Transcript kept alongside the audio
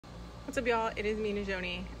What's up, y'all? It is me,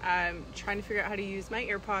 Najoni. I'm trying to figure out how to use my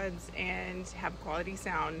AirPods and have quality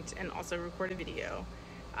sound and also record a video.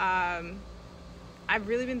 I've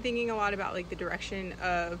really been thinking a lot about like the direction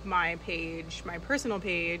of my page, my personal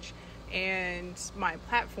page, and my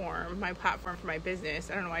platform for my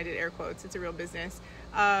business. I don't know why I did air quotes. It's a real business.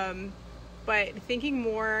 But thinking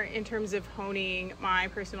more in terms of honing my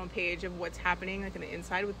personal page of what's happening like on the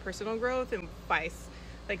inside with personal growth, and by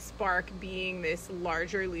like Spark being this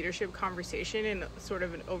larger leadership conversation and sort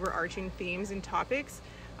of an overarching themes and topics.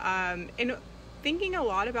 And thinking a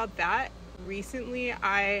lot about that recently,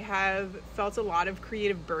 I have felt a lot of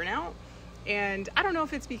creative burnout. And I don't know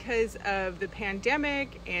if it's because of the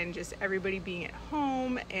pandemic and just everybody being at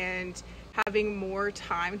home and having more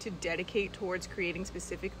time to dedicate towards creating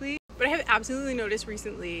specifically. But I have absolutely noticed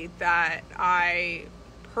recently that I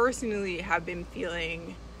personally have been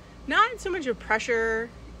feeling not so much of pressure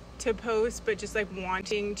to post, but just like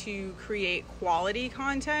wanting to create quality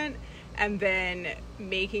content and then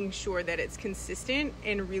making sure that it's consistent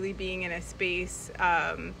and really being in a space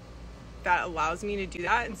that allows me to do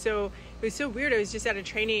that. And so it was so weird. I was just at a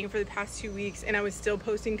training for the past 2 weeks and I was still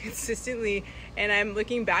posting consistently, and I'm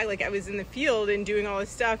looking back like I was in the field and doing all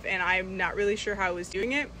this stuff and I'm not really sure how I was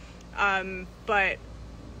doing it. But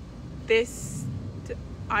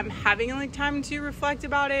I'm having like time to reflect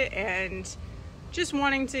about it, and just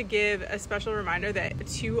wanting to give a special reminder that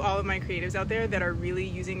to all of my creatives out there that are really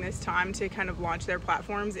using this time to kind of launch their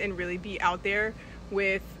platforms and really be out there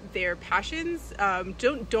with their passions.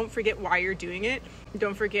 Don't forget why you're doing it.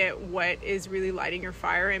 Don't forget what is really lighting your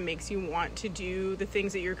fire and makes you want to do the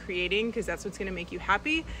things that you're creating, because that's what's going to make you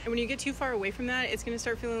happy. And when you get too far away from that, it's going to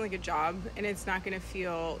start feeling like a job, and it's not going to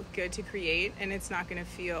feel good to create, and it's not going to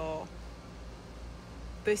feel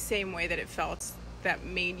the same way that it felt that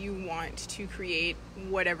made you want to create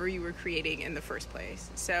whatever you were creating in the first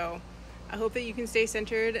place. So I hope that you can stay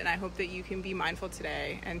centered, and I hope that you can be mindful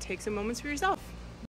today and take some moments for yourself.